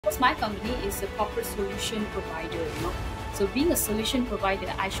my company is a corporate solution provider. So being a solution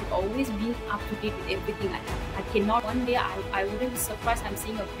provider, I should always be up to date with everything I have. I cannot, one day I wouldn't be surprised I'm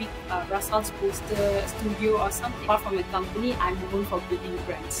seeing a big Russell's poster studio or something. Apart from a company, I'm known for building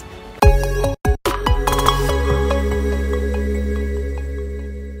brands.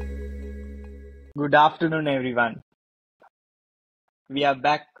 Good afternoon, everyone. We are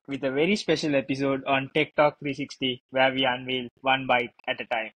back with a very special episode on Tech Talk 360, where we unveil one bite at a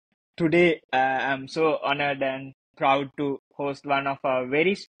time. Today, I'm so honored and proud to host one of our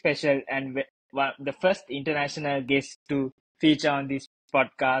very special and the first international guest to feature on this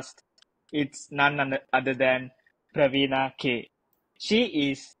podcast. It's none other than Pravena K.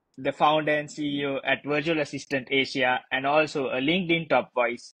 She is the founder and CEO at Virtual Assistant Asia and also a LinkedIn top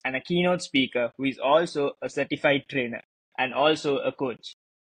voice and a keynote speaker who is also a certified trainer and also a coach.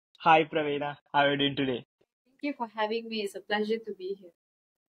 Hi Pravena, how are you doing today? Thank you for having me. It's a pleasure to be here.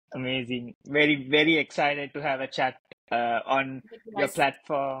 Amazing. Very, very excited to have a chat on your Likewise.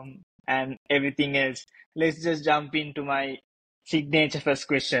 platform and everything else. Let's just jump into my signature first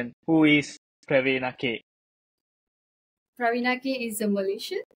question. Who is Pravena K? Pravena K is a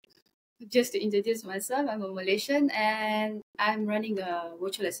Malaysian. Just to introduce myself, I'm a Malaysian and I'm running a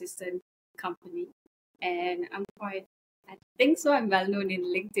virtual assistant company. And I think so, I'm well known in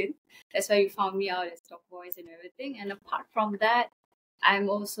LinkedIn. That's why you found me out as top voice and everything. And apart from that,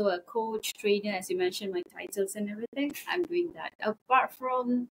 I'm also a coach, trainer, as you mentioned, my titles and everything. I'm doing that. Apart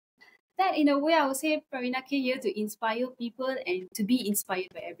from that, in a way, I would say Pravena K here to inspire people and to be inspired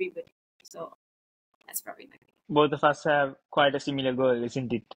by everybody. So that's Pravena K. Both of us have quite a similar goal,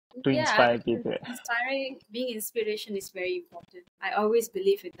 isn't it? To inspire people. Being inspiration is very important. I always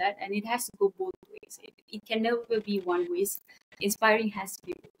believe in that, and it has to go both ways. It can never be one way. Inspiring has to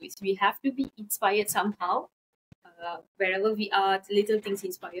be both ways. We have to be inspired somehow. Wherever we are, little things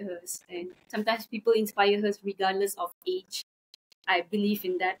inspire us, and sometimes people inspire us regardless of age. I believe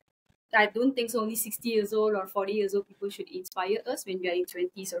in that. I don't think so only 60 years old or 40 years old people should inspire us when we are in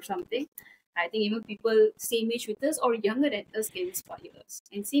 20s or something. I think even people same age with us or younger than us can inspire us.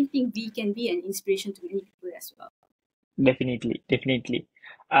 And same thing, we can be an inspiration to many people as well. Definitely, definitely.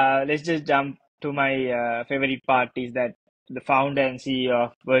 Let's just jump to my favorite part is that the founder and CEO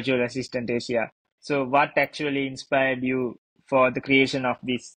of Virtual Assistant Asia. So, what actually inspired you for the creation of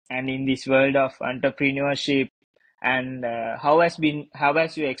this? And in this world of entrepreneurship, and how has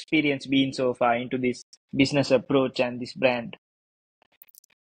your experience been so far into this business approach and this brand?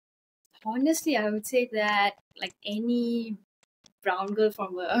 Honestly, I would say that like any brown girl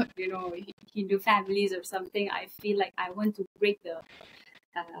from a Hindu families or something, I feel like I want to break the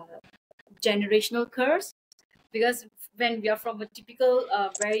generational curse, because when we are from a typical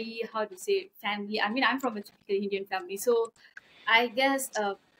very how to say family, I mean I'm from a typical Indian family, so I guess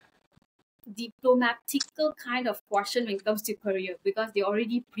diplomatical kind of question when it comes to career, because they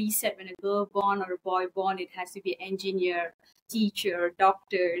already preset when a girl born or a boy born, it has to be engineer, teacher,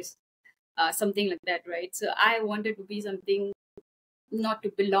 doctors, something like that, right? So I wanted to be something not to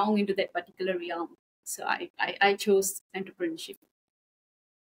belong into that particular realm. So I chose entrepreneurship.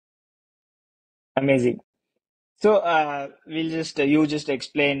 Amazing. So, we'll just you just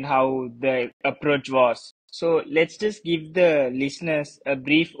explain how the approach was. So, let's just give the listeners a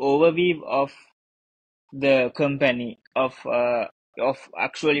brief overview of the company, of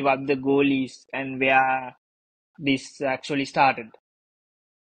actually what the goal is and where this actually started.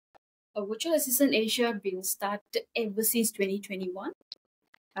 A virtual assistant Asia been started ever since 2021.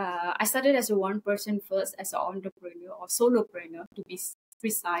 I started as a one person first, as an entrepreneur or solopreneur to be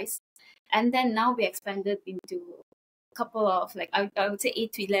precise, and then now we expanded into a couple of like I would say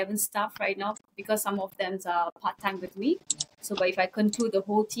 8 to 11 staff right now, because some of them are part time with me. So, but if I conclude the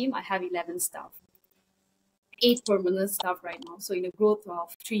whole team, I have 11 staff, 8 permanent staff right now. So in a growth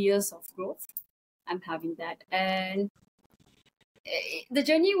of 3 years of growth, I'm having that. And the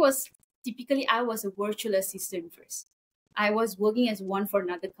journey was typically I was a virtual assistant first. I was working as one for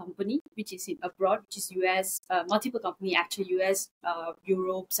another company, which is in abroad, which is US, multiple company actually US,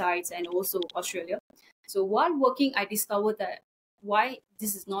 Europe sites, and also Australia. So while working, I discovered that why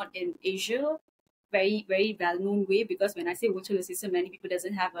this is not in Asia, very very well known way, because when I say virtual assistant, many people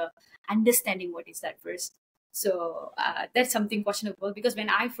doesn't have a understanding what is that first. So that's something questionable, because when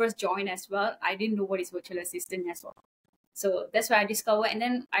I first joined as well, I didn't know what is virtual assistant as well. So that's why I discovered, and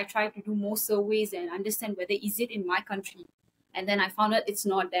then I tried to do more surveys and understand whether is it in my country, and then I found out it's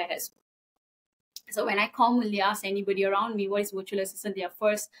not there as well. So when I commonly ask anybody around me what is virtual assistant, their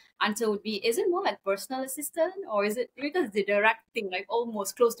first answer would be, is it more like personal assistant, or is it, because it's the direct thing, like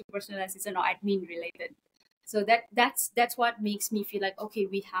almost close to personal assistant or admin related. So that's what makes me feel like, okay,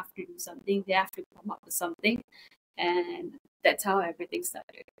 we have to do something. They have to come up with something, and that's how everything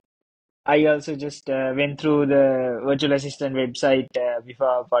started. I also just went through the virtual assistant website before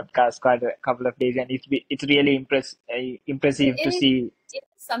our podcast quite a couple of days, and it's really It, impressive to it, see. it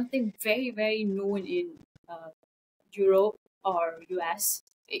is something very very known in Europe or US.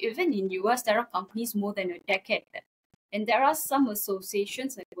 Even in US, there are companies more than a decade there. And there are some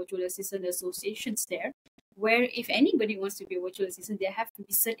associations, like virtual assistant associations there, where if anybody wants to be a virtual assistant, they have to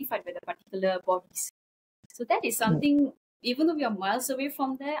be certified by the particular bodies. So that is something, even though we are miles away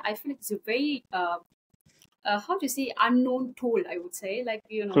from there, I feel it's a very, how to say, unknown tool, I would say. Like,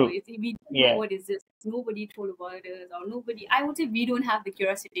 True. we don't know Yeah, what is this. Nobody told about it, or nobody, I would say we don't have the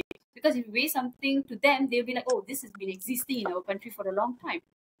curiosity. Because if you weigh something to them, they'll be like, oh, this has been existing in our country for a long time.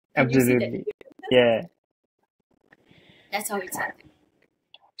 Can you see that? absolutely. Yeah. That's how it started.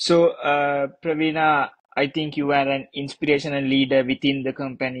 So, Pravina, I think you are an inspirational leader within the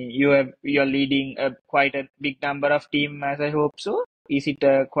company. You're leading a quite a big number of team, as I hope so. Is it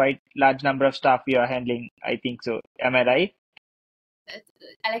a quite large number of staff you are handling? I think so. Am I right?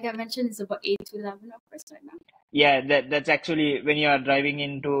 Like I mentioned, it's about 8 to 11 of us right now. Yeah, that's actually when you are driving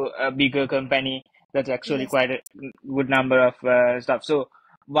into a bigger company, that's actually Yes. quite a good number of stuff. So,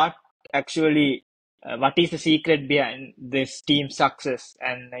 what actually, what is the secret behind this team success?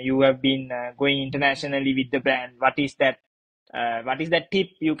 And you have been going internationally with the brand. What is that? What is that tip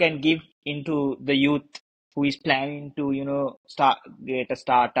you can give into the youth who is planning to, start get a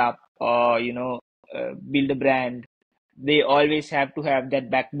startup or build a brand? They always have to have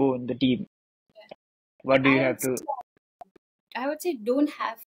that backbone, the team. What do you I have would to? I would say don't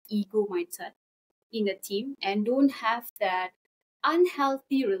have ego mindset in a team, and don't have that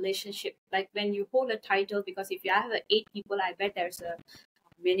unhealthy relationship. Like when you hold a title, because if you have 8 people, I bet there's a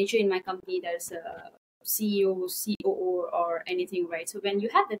manager in my company, there's a CEO, COO, or anything, right? So when you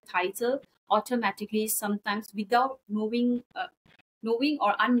have the title, automatically, sometimes without knowing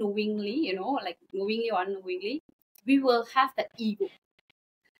or unknowingly, like knowingly or unknowingly, we will have that ego.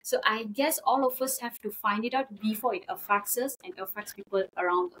 So I guess all of us have to find it out before it affects us and affects people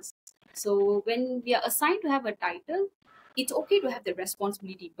around us. So when we are assigned to have a title, it's okay to have the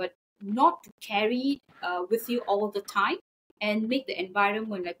responsibility, but not to carry it with you all the time and make the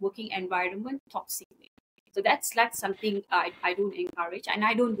environment, like working environment, toxic. So that's something I don't encourage, and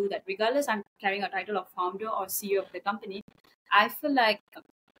I don't do that. Regardless, I'm carrying a title of founder or CEO of the company. I feel like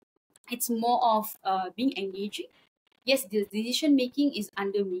it's more of being engaging. Yes, the decision making is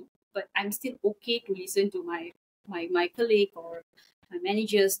under me, but I'm still okay to listen to my colleague or my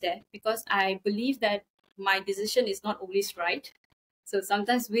managers there, because I believe that my decision is not always right. So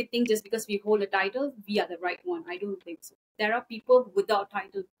sometimes we think just because we hold a title, we are the right one. I don't think so. There are people without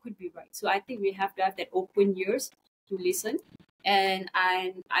title who could be right. So I think we have to have that open ears to listen. And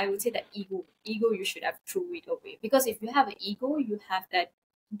I would say that ego you should have throw it away, because if you have an ego, you have that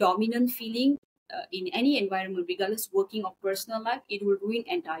dominant feeling in any environment, regardless working or personal life, it will ruin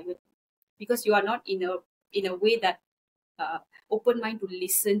entire, because you are not in a way that uh, open mind to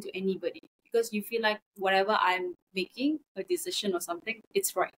listen to anybody, because you feel like whatever I'm making a decision or something,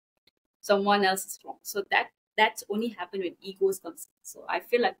 it's right. Someone else is wrong. So that's only happen when egos comes in. So I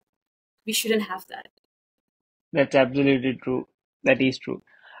feel like we shouldn't have that. That's absolutely true. That is true.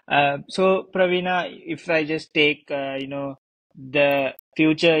 So, Pravina, if I just take, the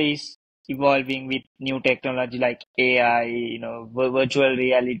future is evolving with new technology like AI, virtual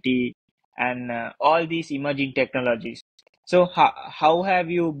reality, and all these emerging technologies. So, how have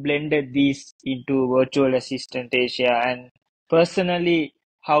you blended these into virtual assistant Asia? And personally,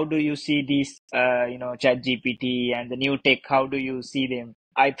 how do you see these, ChatGPT and the new tech? How do you see them?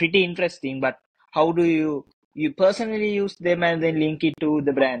 I pretty interesting, but how do you personally use them and then link it to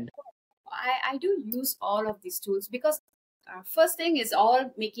the brand? I do use all of these tools, because first thing is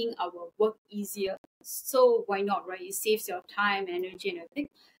all making our work easier. So why not, right? It saves your time, energy, and everything.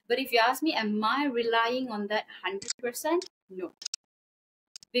 But if you ask me, am I relying on that 100%? No,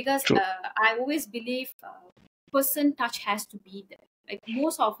 because True. I always believe person touch has to be there. Like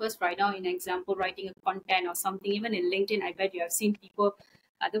most of us right now, in example, writing a content or something, even in LinkedIn, I bet you have seen people.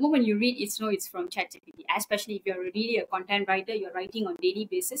 The moment you read, it's from ChatGPT. Especially if you're really a content writer, you're writing on daily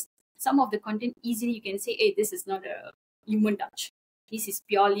basis. Some of the content easily you can say, "Hey, this is not a human touch. This is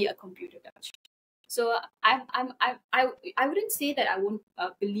purely a computer touch." So I wouldn't say that I won't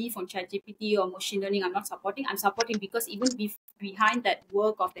believe on ChatGPT or machine learning. I'm not supporting. I'm supporting because even behind that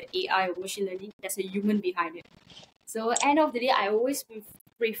work of the AI or machine learning, there's a human behind it. So end of the day, I always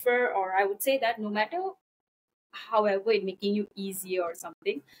prefer, or I would say that no matter however it making you easier or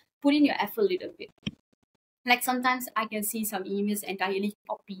something, put in your effort a little bit. Like sometimes I can see some emails entirely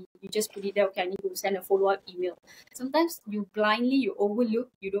copy. You just put it there, okay, I need to send a follow-up email. Sometimes you blindly you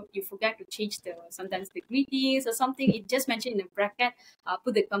overlook, you forget to change the sometimes the greetings or something. It just mentioned in a bracket,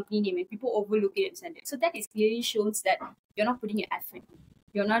 put the company name and people overlook it and send it. So that is clearly shows that you're not putting your effort.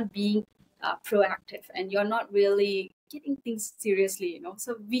 You're not being proactive and you're not really getting things seriously,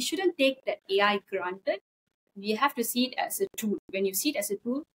 So we shouldn't take that AI granted. We have to see it as a tool. When you see it as a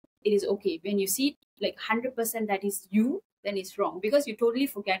tool, it is okay. When you see it like 100% that is you, then it's wrong because you're totally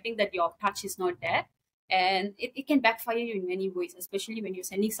forgetting that your touch is not there. And it can backfire you in many ways, especially when you're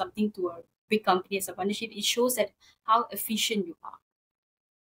sending something to a big company as a partnership. It shows that how efficient you are.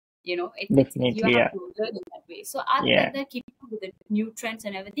 You Definitely, have yeah. to learn in that way. So other Yeah, than that, keeping up with the new trends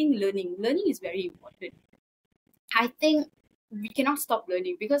and everything, learning is very important. I think we cannot stop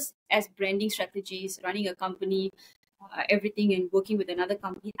learning because as branding strategies, running a company, everything and working with another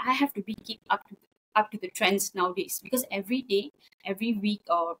company, I have to be keep up to the trends nowadays because every day, every week,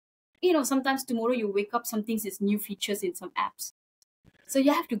 or sometimes tomorrow you wake up, something is new features in some apps. So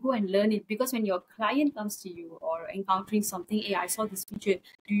you have to go and learn it because when your client comes to you or encountering something, hey, I saw this feature.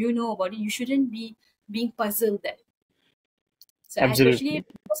 Do you know about it? You shouldn't be being puzzled that. So especially absolutely.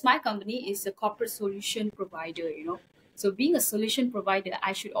 because my company is a corporate solution provider, So being a solution provider,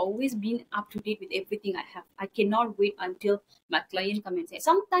 I should always be up to date with everything I have. I cannot wait until my client come and say.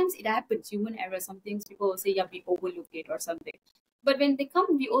 Sometimes it happens, human error. Sometimes people will say, yeah, we overlook it or something. But when they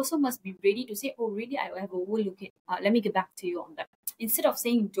come, we also must be ready to say, oh, really, I have overlooked it. Let me get back to you on that. Instead of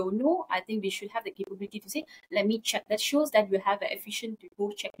saying don't know, I think we should have the capability to say, let me check. That shows that you have an efficient to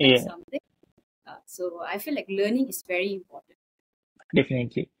go check that Yeah, something. So I feel like learning is very important.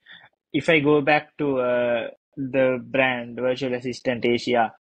 definitely. If I go back to the brand Virtual Assistant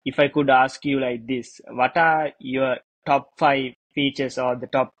Asia, if I could ask you like this, what are your top five features or the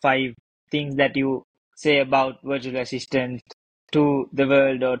top five things that you say about Virtual Assistant to the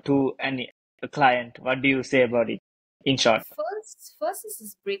world or to any client? What do you say about it in short? First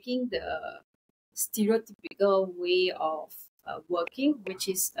is breaking the stereotypical way of working, which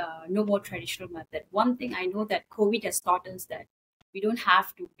is no more traditional method. One thing I know that COVID has taught us that we don't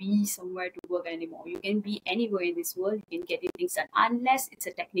have to be somewhere to work anymore. You can be anywhere in this world. You can get your things done unless it's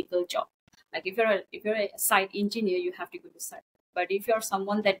a technical job. Like if you're a site engineer, you have to go to site. But if you're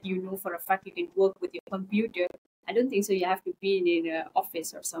someone that you know for a fact you can work with your computer, I don't think so. You have to be in an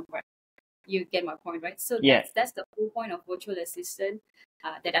office or somewhere. You get my point, right? So Yeah, that's the whole point of virtual assistant,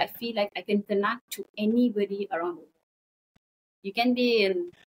 that I feel like I can connect to anybody around the world. You can be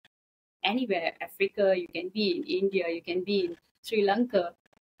in anywhere, Africa, you can be in India, you can be in Sri Lanka.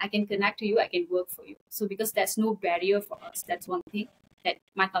 I can connect to you, I can work for you. So because there's no barrier for us, that's one thing that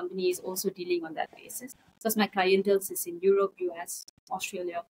my company is also dealing on that basis. Because my clientele is in Europe, US,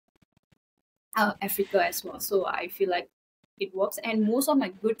 Australia, Africa as well. So I feel like it works. And most of my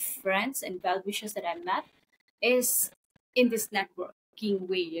good friends and well wishers that I met is in this networking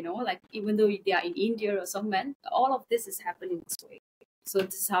way, like even though they are in India or somewhere, all of this is happening this way. So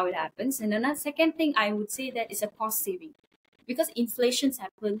this is how it happens. And another second thing I would say that is a cost saving because inflations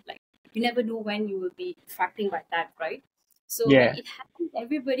happen, like you never know when you will be affecting by that, right? So when yeah, it happens,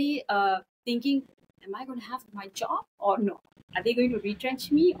 everybody thinking, am I going to have my job or no? Are they going to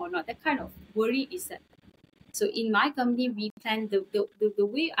retrench me or not? That kind of worry is that. So in my company, we plan the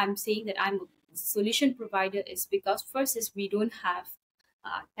way I'm saying that I'm a solution provider is because first is we don't have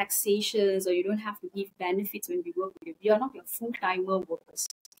taxations or you don't have to give benefits when we work with you. We are not your full timer workers.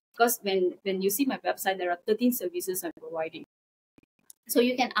 Because when you see my website, there are 13 services I'm providing. So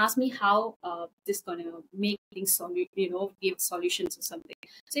you can ask me how this gonna make things give solutions or something.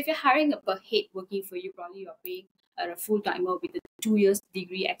 So if you're hiring a per head working for you, probably you're paying a full timer with a 2 years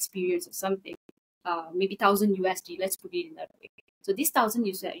degree experience or something, maybe 1,000 USD. Let's put it in that way. So this 1,000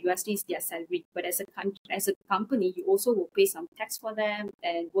 USD is their salary, but as a company, you also will pay some tax for them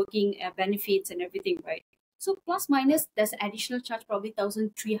and working benefits and everything, right? So plus minus, there's an additional charge, probably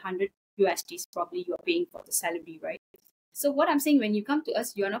 1,300 USD is probably you're paying for the salary, right? So what I'm saying, when you come to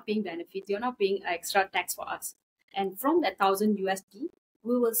us, you're not paying benefits, you're not paying extra tax for us. And from that 1,000 USD,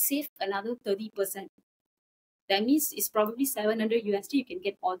 we will save another 30%. That means it's probably 700 USD, you can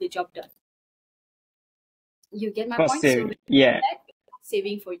get all the job done. You get my cost point? So saving. when you do Yeah, that, it's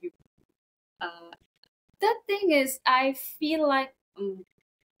saving for you. The thing is, I feel like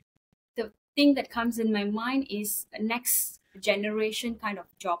the thing that comes in my mind is next generation kind of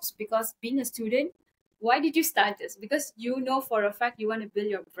jobs because being a student, why did you start this? Because you know for a fact you want to build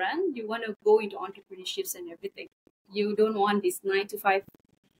your brand, you want to go into entrepreneurships and everything. You don't want this 9 to 5,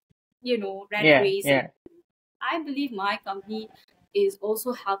 rat yeah, race. And yeah, I believe my company is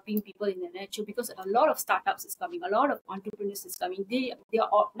also helping people in the nature, because a lot of startups is coming, a lot of entrepreneurs is coming. They are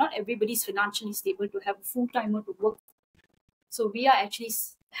all, not everybody's financially stable to have a full timer to work. So we are actually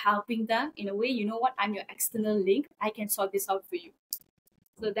helping them in a way. You know what? I'm your external link. I can sort this out for you.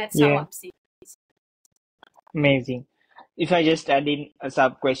 So that's how Yeah, I'm saying. amazing. If I just add in a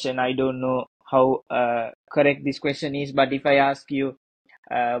sub question, I don't know how correct this question is, but if I ask you,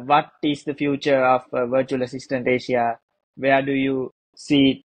 what is the future of virtual assistant Asia? Where do you see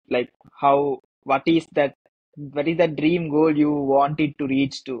it? Like how, what is the dream goal you wanted to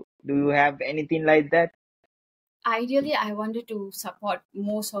reach to? Do you have anything like that? Ideally, I wanted to support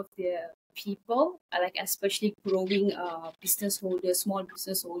most of the people, like especially growing business holders, small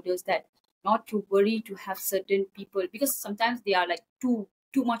business holders, that not to worry to have certain people, because sometimes they are like too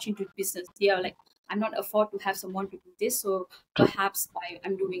much into business. They are like, I'm not afford to have someone to do this, so True. perhaps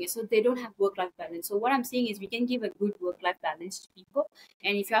I'm doing it. So they don't have work life balance. So what I'm saying is we can give a good work life balance to people.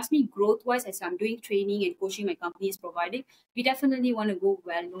 And if you ask me growth wise, as I'm doing training and coaching, my company is providing, we definitely want to go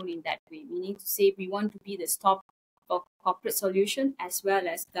well known in that way. Meaning to say, we want to be the top of corporate solution, as well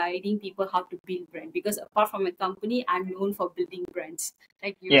as guiding people how to build brand, because apart from a company, I'm known for building brands,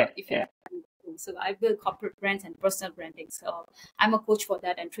 like Yeah, if you yeah, know. So I build corporate brands and personal branding, so I'm a coach for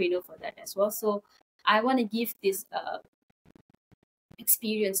that and trainer for that as well. So I want to give this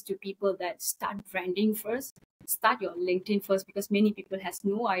experience to people that start branding first. Start your LinkedIn first, because many people has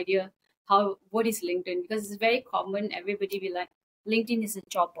no idea what is LinkedIn, because it's very common. Everybody be like, LinkedIn is a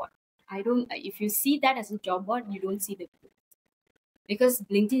job board. I don't, if you see that as a job board, you don't see the, because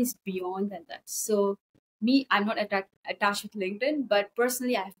LinkedIn is beyond than that. So me, I'm not attached with LinkedIn, but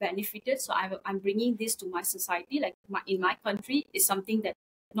personally I've benefited. So I'm bringing this to my society, like in my country is something that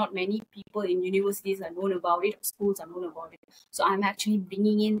not many people in universities are known about it, or schools are known about it. So I'm actually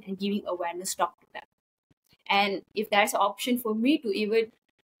bringing in and giving awareness talk to them. And if there's an option for me to even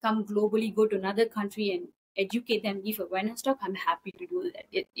come globally, go to another country and educate them, give awareness talk, I'm happy to do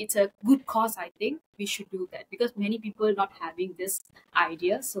that. It's a good cause. I think we should do that, because many people are not having this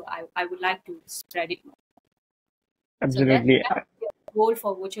idea. So I would like to spread it more. So absolutely. that's the goal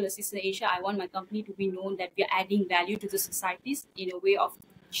for Virtual Assistant Asia. I want my company to be known that we are adding value to the societies in a way of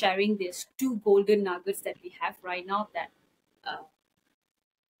sharing these two golden nuggets that we have right now, that uh,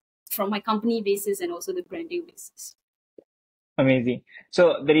 from my company basis and also the branding basis. Amazing.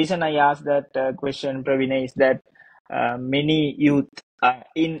 So the reason I asked that question, Pravina, is that many youth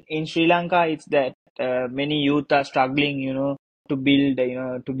in Sri Lanka, it's that many youth are struggling, to build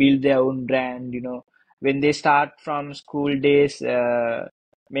their own brand. When they start from school days,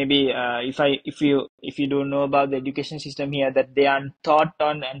 maybe if you don't know about the education system here, that they are taught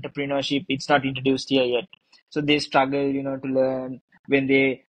on entrepreneurship. It's not introduced here yet, so they struggle, to learn. When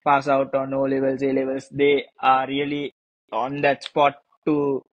they pass out on O levels, A levels, they are really on that spot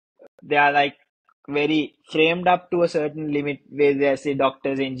to they are like very framed up to a certain limit where they say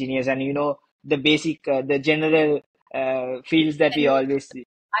doctors, engineers, and the basic the general fields that we Generation, always see.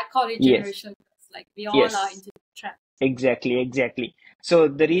 I call it Yes, generation. Like we all are yes. into the trap. Exactly, exactly. So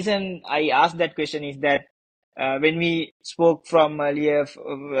the reason I asked that question is that when we spoke from earlier,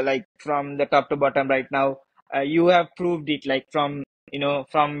 like from the top to bottom right now, you have proved it, like from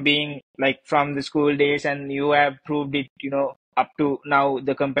being like from the school days, and you have proved it, up to now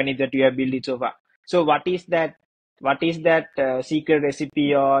the company that you have built it so far. So what is that secret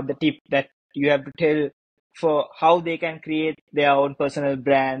recipe or the tip that you have to tell for how they can create their own personal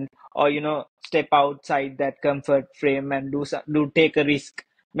brand, or step outside that comfort frame and do take a risk?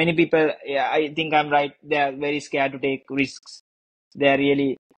 Many people, yeah, I think I'm right, they are very scared to take risks. They are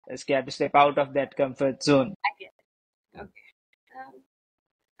really scared to step out of that comfort zone. I get it. Okay.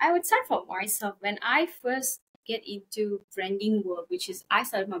 I would start for myself. When I first get into branding work, which is I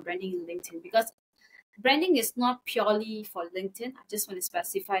started my branding in LinkedIn, because branding is not purely for LinkedIn. I just want to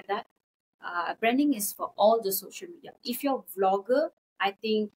specify that. Branding is for all the social media. If you're a vlogger, I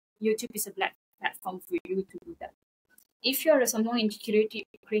think YouTube is a black platform for you to do that. If you're someone in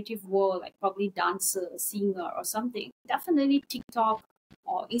creative world, like probably dancer, singer, or something, definitely TikTok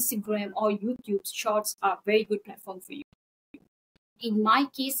or Instagram or YouTube Shorts are very good platform for you. In my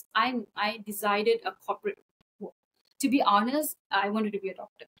case, I decided a corporate work. To be honest, I wanted to be a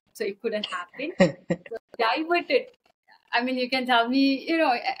doctor, so it couldn't happen. So diverted. I mean, you can tell me,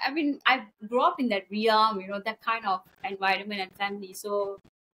 I mean, I grew up in that realm, that kind of environment and family. So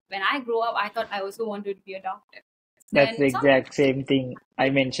when I grew up, I thought I also wanted to be a doctor. That's the Then some exact same thing I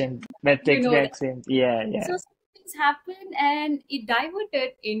mentioned. That's the you know that. exact same. Yeah, So yeah. some things happened and it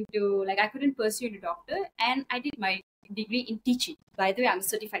diverted into, like, I couldn't pursue the doctor, and I did my degree in teaching. By the way, I'm a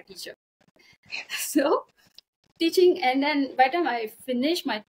certified teacher. So teaching, and then by the time I finished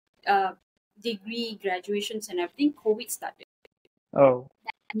my uh, degree, graduations, and everything, COVID started. Oh,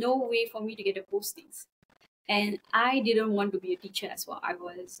 No way for me to get a postings, and I didn't want to be a teacher as well. I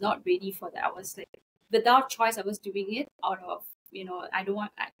was not ready for that. I was like, without choice, I was doing it out of, I don't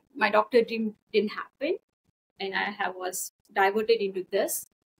want. My doctor dream didn't happen, and was diverted into this.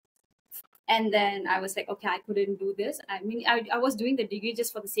 And then I was like, okay, I couldn't do this. I mean, I was doing the degree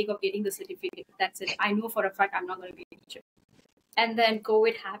just for the sake of getting the certificate. That's it. I know for a fact I'm not going to be a teacher. And then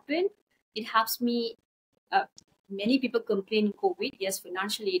COVID happened. It helps me. Uh, Many people complain COVID. Yes,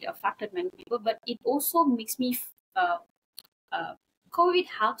 financially it affected many people, but it also makes me. Uh, COVID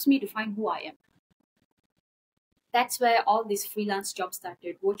helps me to find who I am. That's where all these freelance jobs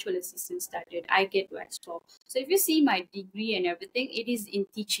started. Virtual assistants started. I get to explore. So if you see my degree and everything, it is in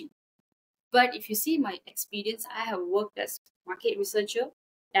teaching. But if you see my experience, I have worked as market researcher,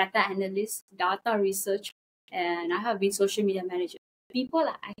 data analyst, data research, and I have been social media manager. People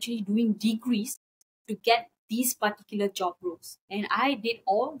are actually doing degrees to get these particular job roles. And I did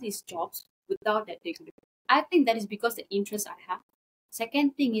all these jobs without that degree. I think that is because the interest I have.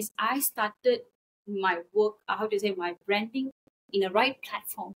 Second thing is I started my work, how to say, my branding in a right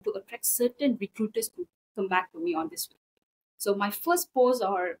platform to attract certain recruiters to come back to me on this. So my first post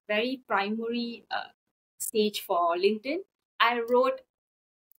or very primary stage for LinkedIn, I wrote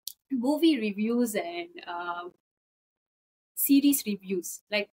movie reviews and series reviews.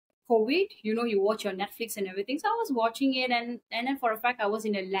 Like COVID, you watch your Netflix and everything. So I was watching it, and then for a fact, I was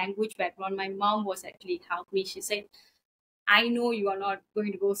in a language background. My mom was actually helped me. She said, "I know you are not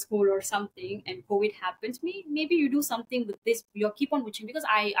going to go school or something, and COVID happens. Maybe you do something with this. You keep on watching because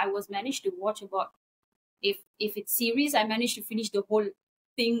I was managed to watch about if it's series, I managed to finish the whole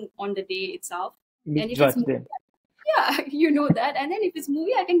thing on the day itself. And binge if it's watch movie, then. yeah, you know that. And then if it's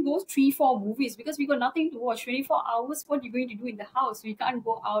movie, I can go 3, 4 movies because we got nothing to watch. 24 hours, what you going to do in the house? We can't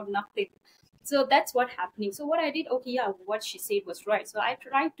go out, nothing. So that's what happening. So what I did, okay, yeah, what she said was right. So I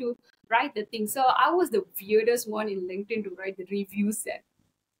tried to write the thing. So I was the weirdest one in LinkedIn to write the reviews there.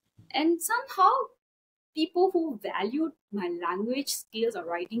 And somehow people who valued my language skills or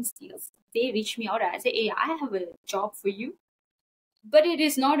writing skills, they reach me out. I say, hey, I have a job for you, but it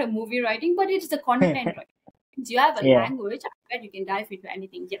is not a movie writing, but it's the content writing. Since you have a Yeah, language, I bet you can dive into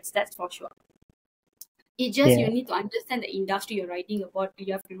anything. Yes, that's for sure. It just you yeah, need to understand the industry you're writing about.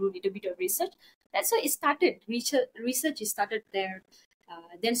 You have to do a little bit of research. That's why it started. Research is started there.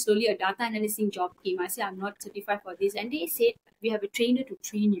 Then slowly a data analyzing job came. I said I'm not certified for this, and they said we have a trainer to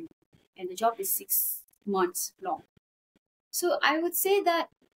train you, and the job is 6 months long. So I would say that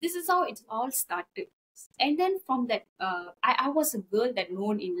this is how it all started. And then from that, I was a girl that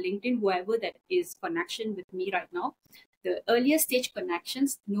known in LinkedIn, whoever that is connection with me right now, the earlier stage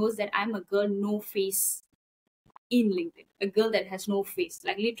connections knows that I'm a girl no face in LinkedIn, a girl that has no face.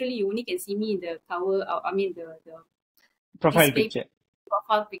 Like literally, you only can see me in the cover, I mean the profile display picture.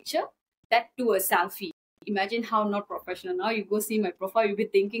 profile picture, that to a selfie. Imagine how not professional. Now you go see my profile, you'll be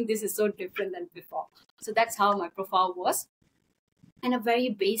thinking this is so different than before. So that's how my profile was, and a very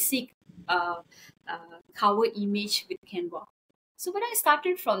basic cover image with Canva. So when I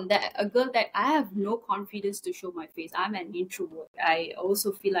started from that, a girl that I have no confidence to show my face. I'm an introvert. I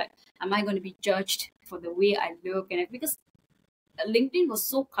also feel like, am I going to be judged for the way I look? And because LinkedIn was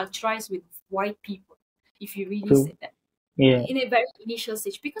so culturalized with white people, if you really True. said that, Yeah, in a very initial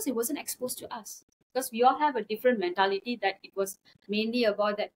stage, because it wasn't exposed to us. Because we all have a different mentality that it was mainly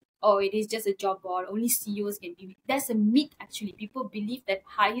about that, oh, it is just a job board, only CEOs can be. That's a myth, actually. People believe that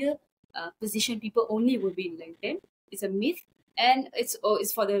higher position people only will be in LinkedIn. It's a myth. And it's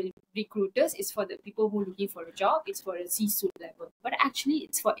for the recruiters, it's for the people who are looking for a job, it's for a C-suite level. But actually,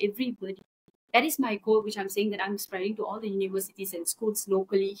 it's for everybody. That is my goal, which I'm saying that I'm spreading to all the universities and schools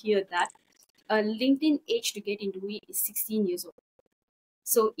locally here, that a LinkedIn age to get into it is 16 years old.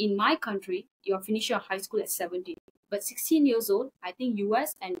 So in my country, you're finishing your high school at 17. But 16 years old, I think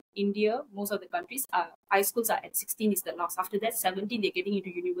US and India, most of the countries, high schools are at 16 is the last. After that, 17, they're getting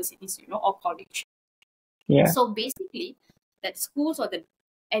into universities, or college. yeah, So basically, that schools or the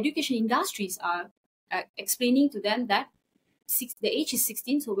education industries are explaining to them that the age is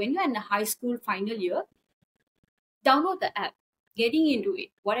 16. So when you're in the high school final year, download the app, getting into it,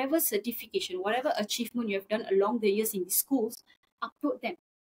 whatever certification, whatever achievement you have done along the years in the schools, upload them.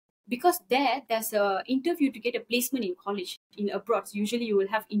 Because there's a interview to get a placement in college in abroad. So usually you will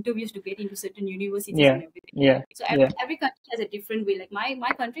have interviews to get into certain universities yeah, and everything. yeah, So yeah, every country has a different way. Like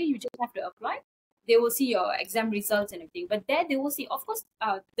my country, you just have to apply. They will see your exam results and everything. But there they will see, of course,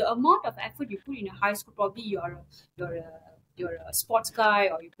 the amount of effort you put in a high school. Probably you're a you're a sports guy,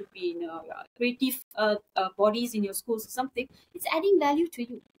 or you could be in creative bodies in your schools or something. It's adding value to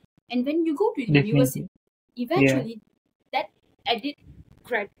you. And when you go to the university, Definitely. Yeah. eventually that added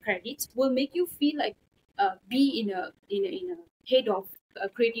credits will make you feel like be in a head of a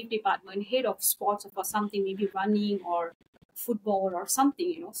creative department, head of sports or something, maybe running or football or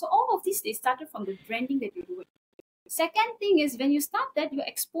something. So all of this, they started from the branding that you do. Second thing is, when you start that, you're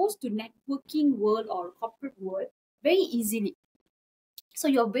exposed to networking world or corporate world very easily. So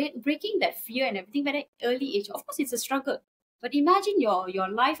you're breaking that fear and everything at an early age. Of course, it's a struggle. But imagine your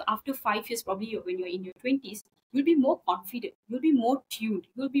life after 5 years, probably when you're in your 20s, you'll be more confident, you'll be more tuned,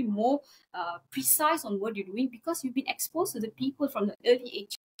 you'll be more precise on what you're doing because you've been exposed to the people from the early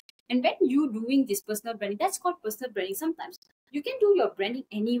age. And when you doing this personal branding, that's called personal branding sometimes. You can do your branding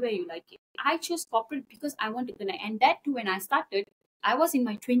anywhere you like it. I chose corporate because I want to connect. And that too, when I started, I was in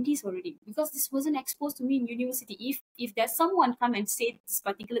my 20s already because this wasn't exposed to me in university. If there's someone come and say this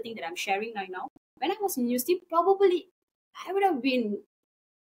particular thing that I'm sharing right now, when I was in university, probably I would have been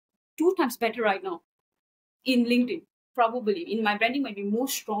 2 times better right now in LinkedIn. Probably in my branding might be more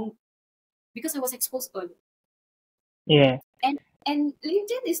strong because I was exposed early. Yeah. And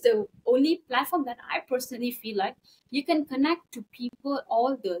LinkedIn is the only platform that I personally feel like you can connect to people,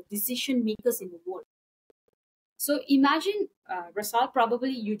 all the decision makers in the world. So imagine, Rasal,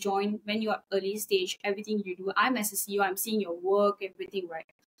 probably you join when you're early stage, everything you do. I'm as a CEO, I'm seeing your work, everything, right?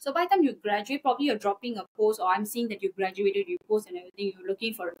 So by the time you graduate, probably you're dropping a post, or I'm seeing that you graduated, you post and everything, you're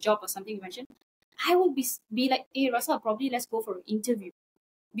looking for a job or something you mentioned. I would be like, hey, Rasal, probably let's go for an interview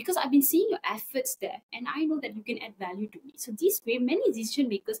because I've been seeing your efforts there and I know that you can add value to me. So this way, many decision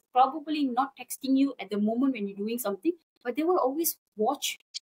makers probably not texting you at the moment when you're doing something, but they will always watch.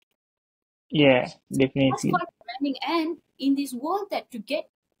 Yeah. That's Definitely. called branding. And in this world that to get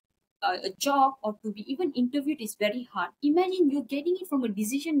a job or to be even interviewed is very hard. Imagine you're getting it from a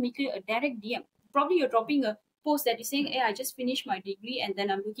decision maker, a direct DM. Probably you're dropping a post that is saying, hey, I just finished my degree and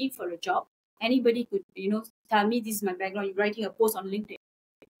then I'm looking for a job. Anybody could, tell me this is my background. You're writing a post on LinkedIn.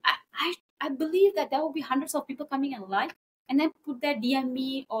 I, I I believe that there will be hundreds of people coming and like, and then put that DM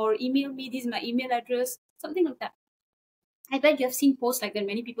me or email me. This is my email address, something like that. I bet you have seen posts like that.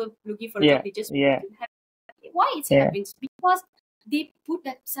 Many people looking for a job, Yeah. they just Yeah. why it Yeah. happens because they put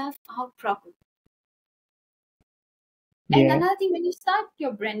themselves out properly. And Yeah. another thing, when you start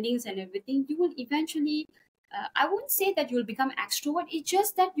your brandings and everything, you will eventually. I won't say that you will become extrovert. It's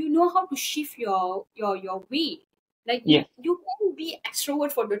just that you know how to shift your way. Like Yeah. you can be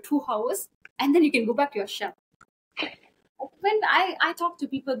extrovert for the 2 hours, and then you can go back to your shell. When I talk to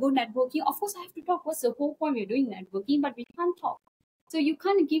people, go networking, of course I have to talk. What's the whole point? We're doing networking, but we can't talk. So you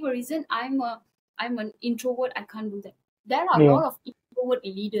can't give a reason. I'm an introvert. I can't do that. There are a Yeah. lot of introvert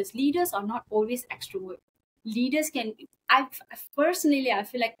leaders. Leaders are not always extrovert. Leaders can. I personally, I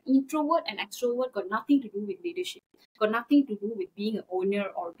feel like introvert and extrovert got nothing to do with leadership. Got nothing to do with being an owner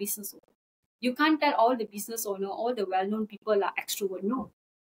or business owner. You can't tell all the business owner, all the well-known people are extrovert. No,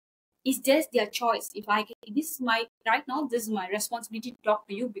 it's just their choice. If I can, this is my right now, this is my responsibility to talk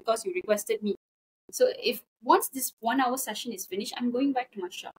to you because you requested me. So if once this 1 hour session is finished, I'm going back to my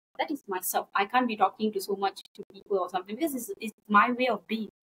shop. That is myself. I can't be talking to so much to people or something because it's my way of being.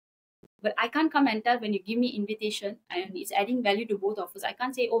 But I can't come and tell when you give me invitation and it's adding value to both of us. I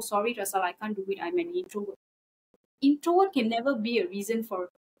can't say, oh sorry, Russell, I can't do it. I'm an introvert. Introvert can never be a reason for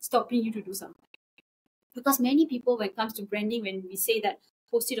stopping you to do something. Because many people, when it comes to branding, when we say that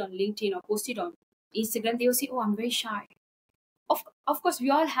post it on LinkedIn or post it on Instagram, they will say, oh, I'm very shy. Of course,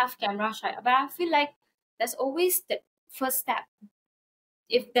 we all have camera shy, but I feel like there's always the first step.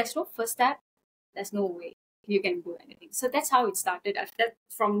 If there's no first step, there's no way you can do anything. So that's how it started. After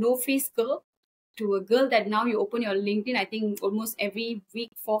from no face girl to a girl that now you open your LinkedIn, I think almost every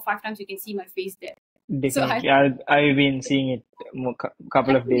week, 4 or 5 times you can see my face there. So I Definitely. I've been seeing it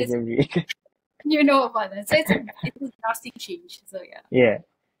couple I of think days it's every week. you know about that. So it's a drastic change. So yeah. Yeah.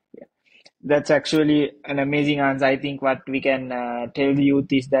 That's actually an amazing answer. I think what we can tell the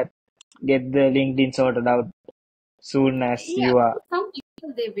youth is that get the LinkedIn sorted out soon as Yeah, you are. some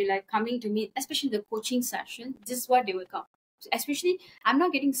people they'll be like coming to me, especially the coaching session. This is what they will come. Especially, I'm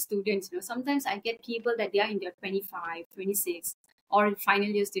not getting students. Sometimes I get people that they are in their 25, 26, or final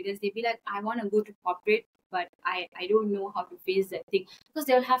year students. They'll be like, I want to go to corporate, but I don't know how to face that thing because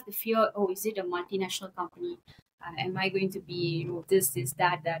they'll have the fear. Oh, is it a multinational company? Am I going to be this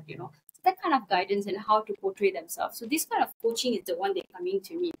that. So that kind of guidance and how to portray themselves. So this kind of coaching is the one they're coming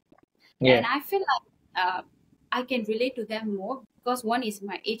to me. Yeah. And I feel like I can relate to them more because one is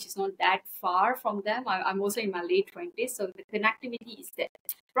my age is not that far from them. I'm also in my late 20s, so the connectivity is there.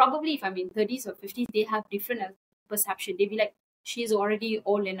 Probably if I'm in 30s or 50s, they have different perception. They'd be like, she's already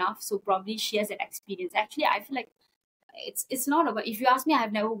old enough, so probably she has that experience. Actually, I feel like it's not about, if you ask me, I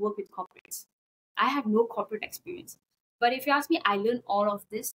have never worked with corporates. I have no corporate experience. But if you ask me, I learned all of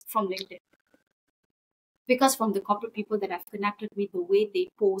this from LinkedIn. Because from the corporate people that I've connected with, the way they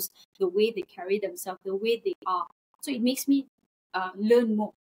post, the way they carry themselves, the way they are. So it makes me learn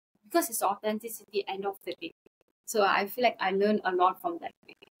more because it's authenticity end of the day. So I feel like I learned a lot from that.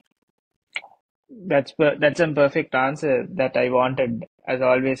 That's a perfect answer that I wanted as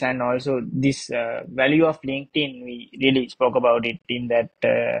always, and also this value of LinkedIn. We really spoke about it in that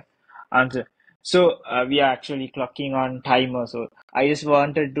answer. So we are actually clocking on timer. So I just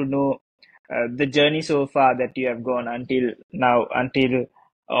wanted to know the journey so far that you have gone until now, until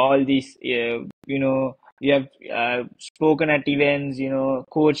all these. You have spoken at events.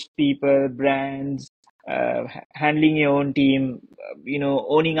 Coached people, brands, handling your own team.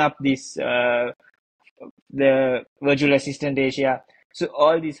 Owning up this. The virtual assistant Asia. So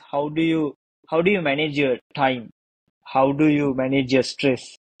all this, how do you manage your time? How do you manage your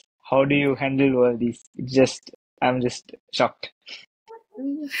stress? How do you handle all this? I'm just shocked.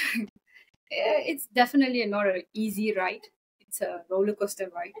 It's definitely not an easy ride. It's a roller coaster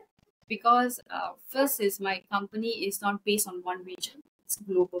ride because first is my company is not based on one region. It's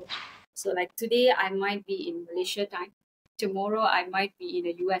global. So like today I might be in Malaysia time. Tomorrow I might be in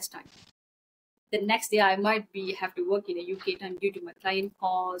the US time. The next day I might be have to work in the UK time due to my client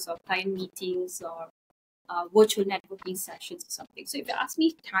calls or client meetings or virtual networking sessions or something. So if you ask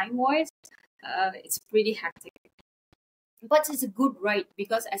me time wise, it's pretty hectic. But it's a good ride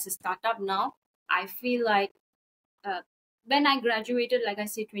because as a startup now, I feel like uh, when I graduated, like I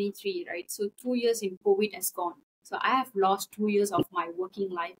said, 23, right? So 2 years in COVID has gone. So I have lost 2 years of my working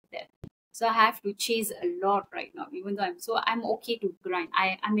life there. So I have to chase a lot right now, even though I'm okay to grind.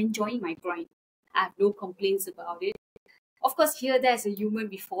 I'm enjoying my grind. I have no complaints about it. Of course, here there's a human,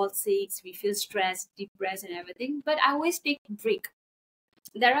 we fall sick, we feel stressed, depressed, and everything. But I always take a break.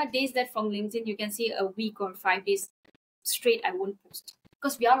 There are days that from LinkedIn you can see a week or 5 days straight I won't post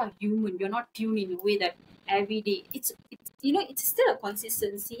because we are a human. We're not tuned in a way that every day it's still a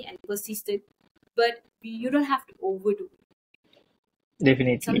consistency and persistent, but you don't have to overdo it.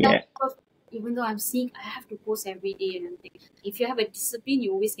 Definitely, Sometimes yeah. because even though I'm seeing I have to post every day and everything, if you have a discipline,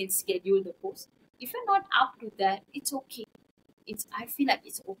 you always can schedule the post. If you're not up to that, it's okay. I feel like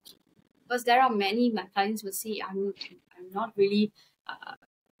it's okay because there are many my clients will say I'm not really uh,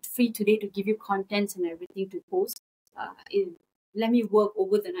 free today to give you contents and everything to post. Let me work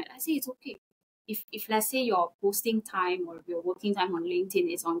over the night. I say it's okay. If let's say your posting time or your working time on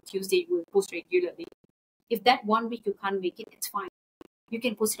LinkedIn is on Tuesday, you will post regularly. If that 1 week you can't make it, it's fine. You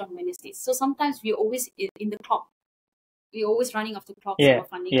can post it on Wednesdays. So sometimes we're always in the clock. We're always running after clocks Yeah, about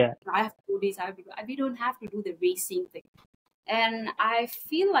funding. yeah, I have to do this. We don't have to do the racing thing. And I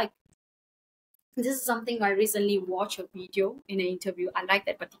feel like this is something I recently watched a video in an interview. I like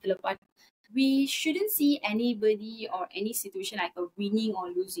that particular part. We shouldn't see anybody or any situation like a winning or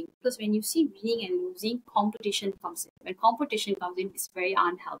losing. Because when you see winning and losing, competition comes in. When competition comes in, it's very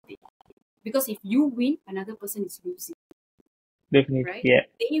unhealthy. Because if you win, another person is losing, definitely, right? yeah,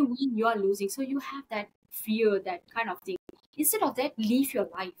 They win, you are losing. So you have that fear, that kind of thing. Instead of that, live your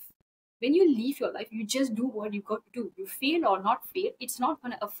life. When you live your life, you just do what you got to do. You fail or not fail, it's not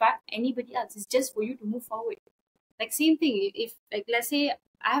going to affect anybody else. It's just for you to move forward. Like same thing, if like let's say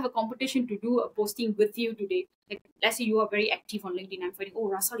I have a competition to do a posting with you today. Like let's say you are very active on LinkedIn. I'm finding, oh,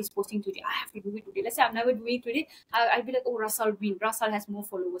 Russell is posting today. I have to do it today. Let's say I'm never doing it today. I'll be like, oh, Russell win. Russell has more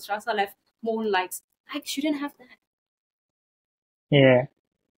followers. Russell has more likes. I shouldn't have that. yeah.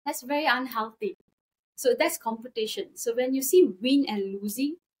 That's very unhealthy. So that's competition. So when you see win and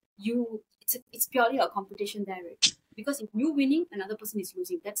losing, it's purely a competition there. Right? Because if you winning, another person is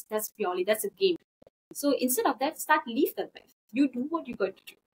losing. That's a game. So instead of that, start live the life. You do what you got to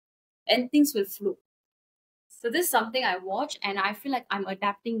do, and things will flow. So this is something I watch, and I feel like I'm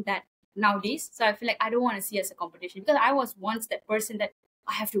adapting that nowadays. So I feel like I don't want to see as a competition because I was once that person that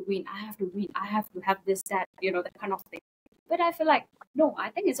I have to win, I have to win, I have to have this, that, that kind of thing. But I feel like no, I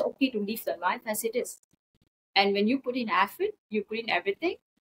think it's okay to live the life as it is. And when you put in effort, you put in everything,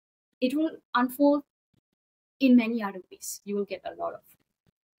 it will unfold in many other ways. You will get a lot of.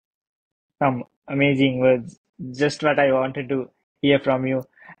 Some amazing words. Just what I wanted to hear from you.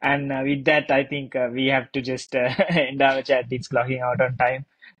 And with that, I think we have to just end our chat. It's clocking out on time.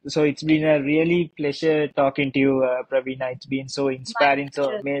 So it's been a really pleasure talking to you, Pravina. It's been so My inspiring, so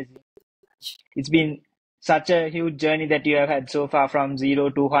pleasure. amazing. It's been such a huge journey that you have had so far from 0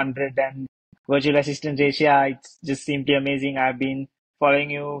 to 100 and virtual assistant Asia. It's just simply amazing. I've been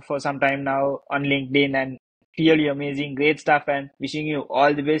following you for some time now on LinkedIn, and really amazing, great stuff, and wishing you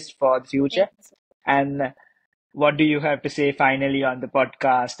all the best for the future. Thank you so And what do you have to say finally on the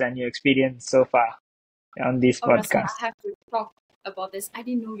podcast and your experience so far on this Oh, Russell, podcast? I have to talk about this. I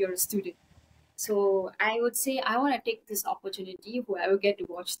didn't know you're a student. So I would say I want to take this opportunity, whoever get to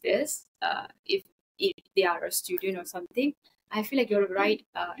watch this, if they are a student or something, I feel like you're a right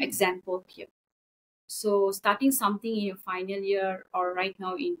example here. So starting something in your final year or right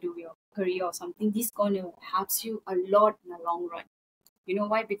now into your career or something, this gonna helps you a lot in the long run. You know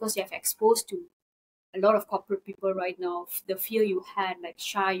why? Because you have exposed to a lot of corporate people right now. The fear you had, like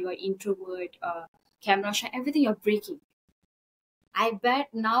shy, you are introvert, camera shy, everything you're breaking. I bet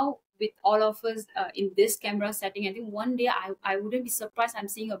now with all of us in this camera setting, I think one day I wouldn't be surprised I'm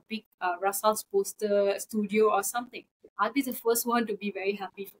seeing a big Russell's poster studio or something. I'll be the first one to be very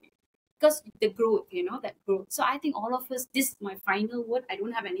happy for you. Because the growth, that growth. So I think all of us, this is my final word. I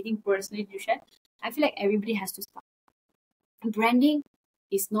don't have anything personally to share. I feel like everybody has to start. Branding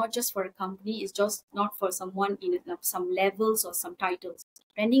is not just for a company, it's just not for someone in some levels or some titles.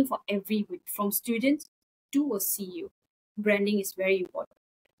 Branding for everybody, from students to a CEO. Branding is very important.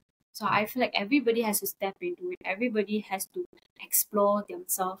 So I feel like everybody has to step into it. Everybody has to explore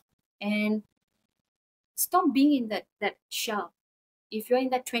themselves and stop being in that shell. If you're in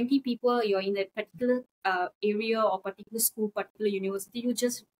that 20 people, you're in that particular area or particular school, particular university, you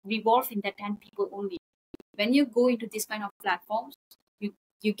just revolve in that 10 people only. When you go into this kind of platforms,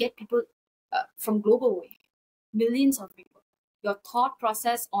 you get people from global way, millions of people. Your thought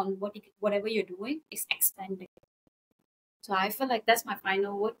process on whatever you're doing is expanding. So I feel like that's my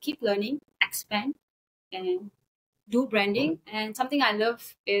final word. Keep learning, expand, and do branding. And something I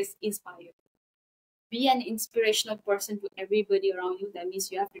love is inspire. Be an inspirational person to everybody around you. That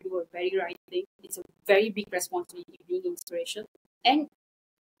means you have to do a very right thing. It's a very big responsibility being inspirational. And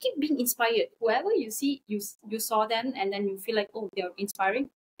keep being inspired. Whoever you see, you saw them and then you feel like, oh, they're inspiring.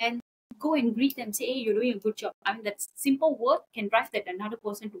 And go and greet them. Say, hey, you're doing a good job. I mean, that simple word can drive that another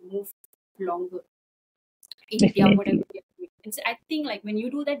person to move longer in their whatever Definitely. they're doing. And so I think like when you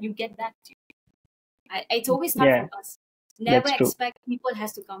do that, you get that. It's always start Yeah, from us. Never that's true. expect people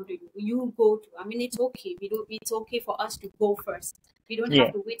has to come to you. You go to. I mean, it's okay. It's okay for us to go first. We don't have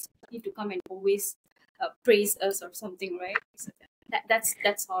Yeah. to wait somebody to come and always praise us or something, right? So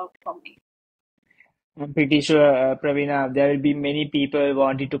that's all from me. I'm pretty sure, Pravina, there will be many people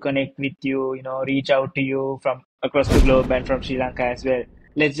wanting to connect with you, reach out to you from across the globe and from Sri Lanka as well.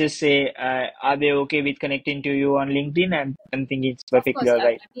 Let's just say, are they okay with connecting to you on LinkedIn? And think it's Of perfectly course, all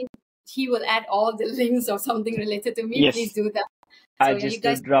right. I mean, he will add all the links or something related to me. Please Yes, do that. I So yeah, you just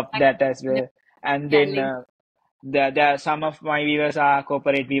guys drop like that as well. And yeah then link. there are some of my viewers are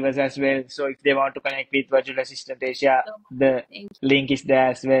corporate viewers as well. So if they want to connect with Virtual Assistant Asia, So the thank link is there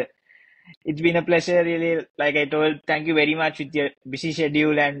as well. It's been a pleasure, really. Like I told, thank you very much with your busy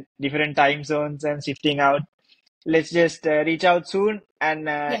schedule and different time zones and shifting out. Let's just reach out soon. And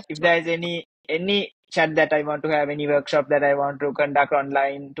yeah, if sure. there is any chat that I want to have, any workshop that I want to conduct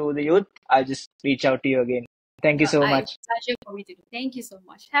online to the youth, I'll just reach out to you again. Thank you so I much. pleasure for me to do. Thank you so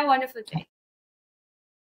much. Have a wonderful day.